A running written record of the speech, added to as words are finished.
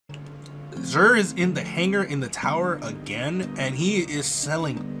Xur is in the hangar in the tower again, and he is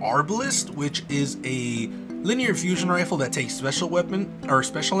selling Arbalist, which is a linear fusion rifle that takes special weapon or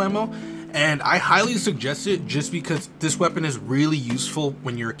special ammo. And I highly suggest it just because this weapon is really useful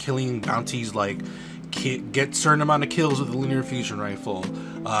when you're killing bounties, like get certain amount of kills with a linear fusion rifle,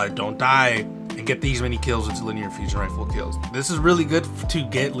 don't die and get these many kills with linear fusion rifle kills. This is really good to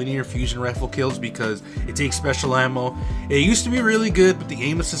get linear fusion rifle kills because it takes special ammo. It used to be really good, but the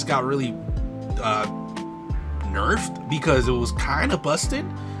aim assist got really nerfed because it was kind of busted.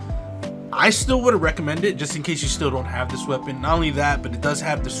 I still would recommend it just in case you still don't have this weapon. Not only that, but it does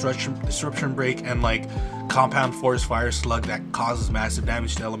have disruption break and like compound force fire slug that causes massive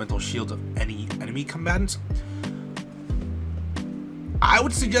damage to elemental shields of any enemy combatants. I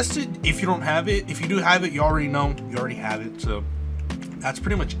would suggest it if you don't have it. If you do have it, you already know you already have it. So that's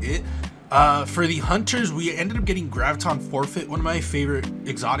pretty much it. For the hunters, we ended up getting Graviton Forfeit, one of my favorite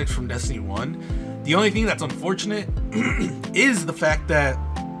exotics from Destiny 1. The only thing that's unfortunate is the fact that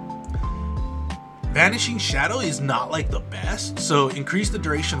Vanishing Shadow is not like the best, so increase the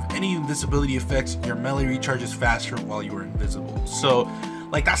duration of any invisibility effects. Your melee recharges faster while you are invisible. So,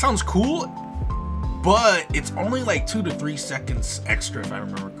 like, that sounds cool, but it's only like 2 to 3 seconds extra if I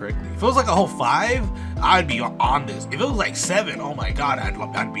remember correctly. If it was like a whole 5, I'd be on this. If it was like 7, oh my god,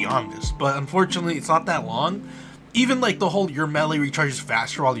 I'd be on this. But unfortunately, it's not that long. Even like the whole your melee recharges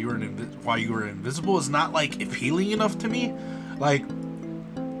faster while you were invisible is not like appealing enough to me. Like,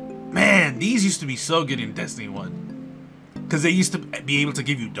 man, these used to be so good in Destiny 1 because they used to be able to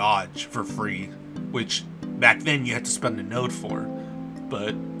give you dodge for free, which back then you had to spend a node for.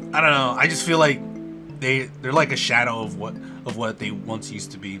 But I don't know, I just feel like they're like a shadow of what they once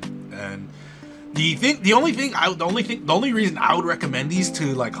used to be. And the only reason I would recommend these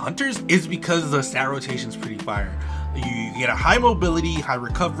to like hunters is because the stat rotation is pretty fire. You get a high mobility, high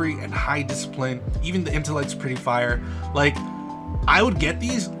recovery, and high discipline. Even the intellect's pretty fire. Like, I would get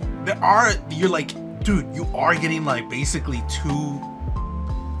these. You're like, dude, you are getting like basically two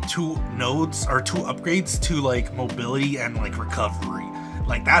nodes or 2 upgrades to like mobility and like recovery.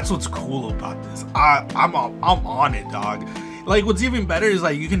 Like, that's what's cool about this. I'm on it, dog. Like, what's even better is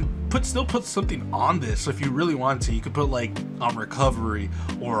like you can still put something on this. So if you really want to, you could put like on recovery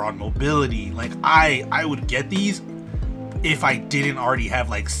or on mobility. Like, I would get these if I didn't already have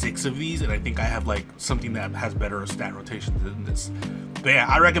like 6 of these, and I think I have like something that has better stat rotation than this. But yeah,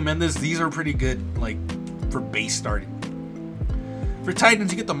 I recommend this. These are pretty good, like, for base starting. For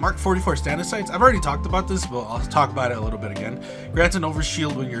Titans, you get the Mark 44 standard sights. I've already talked about this, but I'll talk about it a little bit again. Grants an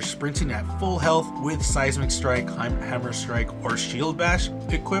overshield when you're sprinting at full health with Seismic Strike, Hammer Strike, or Shield Bash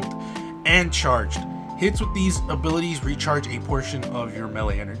equipped and charged. Hits with these abilities recharge a portion of your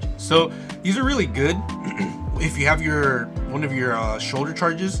melee energy. So these are really good. If you have one of your shoulder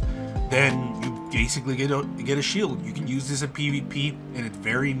charges, then you basically get a shield. You can use this in PvP, and it's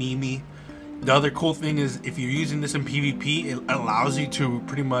very memey. The other cool thing is if you're using this in PvP, it allows you to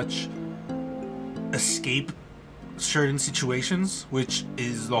pretty much escape certain situations, which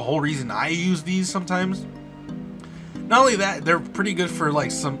is the whole reason I use these sometimes. Not only that, they're pretty good for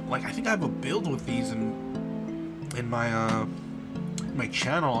like I think I have a build with these in my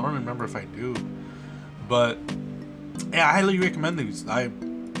channel. I don't remember if I do, but yeah, I highly recommend these.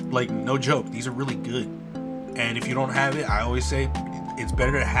 Like, no joke, these are really good. And if you don't have it, I always say it's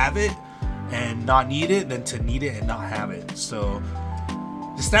better to have it and not need it than to need it and not have it. So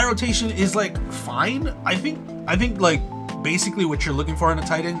the stat rotation is like fine. I think like basically what you're looking for in a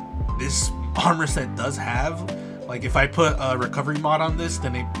Titan, this armor set does have. Like, if I put a recovery mod on this,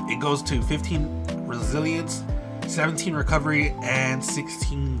 then it goes to 15 resilience, 17 recovery, and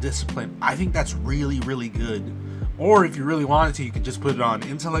 16 discipline. I think that's really, really good. Or if you really wanted to, you could just put it on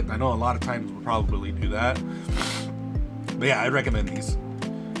intellect. I know a lot of times we'll probably do that. But yeah, I recommend these.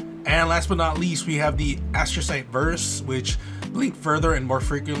 And last but not least, we have the Astrocyte Verse, which blink further and more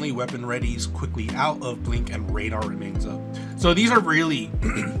frequently, weapon readies quickly out of blink, and radar remains up. So these are really,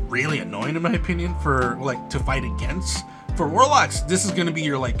 really annoying in my opinion for like to fight against. For Warlocks, this is going to be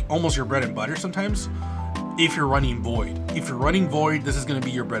your like almost your bread and butter sometimes. If you're running Void, this is going to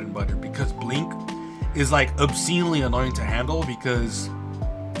be your bread and butter because blink is like obscenely annoying to handle because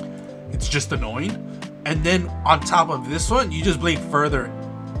it's just annoying. And then on top of this one, you just blink further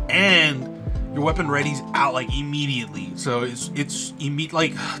and your weapon ready's out like immediately. So it's immediate.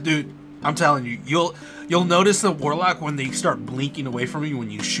 Like, dude, I'm telling you, you'll notice the Warlock when they start blinking away from you when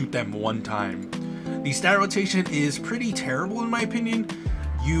you shoot them one time. The stat rotation is pretty terrible in my opinion.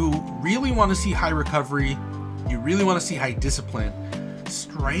 You really want to see high recovery. You really want to see high discipline.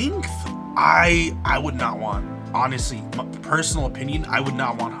 Strength, I would not want. honestly, my personal opinion, I would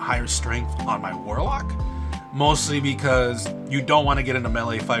not want higher strength on my Warlock. Mostly because you don't want to get in a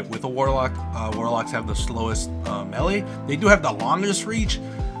melee fight with a Warlock. Warlocks have the slowest melee. They do have the longest reach,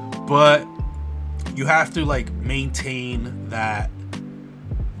 but you have to like maintain that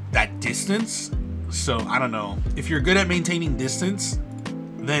distance. So I don't know. If you're good at maintaining distance,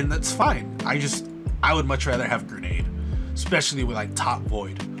 then that's fine. I would much rather have Grenade, especially with like Top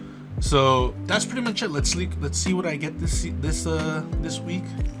Void. So that's pretty much it. Let's see what I get this week.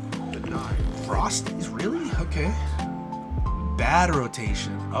 Frosties, really? Okay. Bad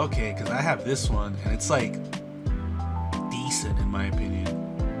rotation. Okay, because I have this one, and it's like decent in my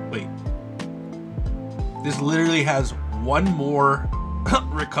opinion. Wait. This literally has one more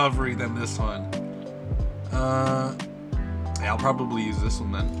recovery than this one. Yeah, I'll probably use this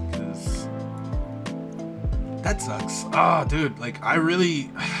one then, because that sucks. Ah, dude, like I really,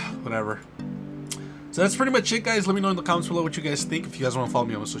 whatever. So that's pretty much it, guys. Let me know in the comments below what you guys think. If you guys want to follow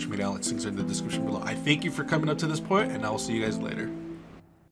me on my social media outlets, links are in the description below. I thank you for coming up to this point, and I will see you guys later.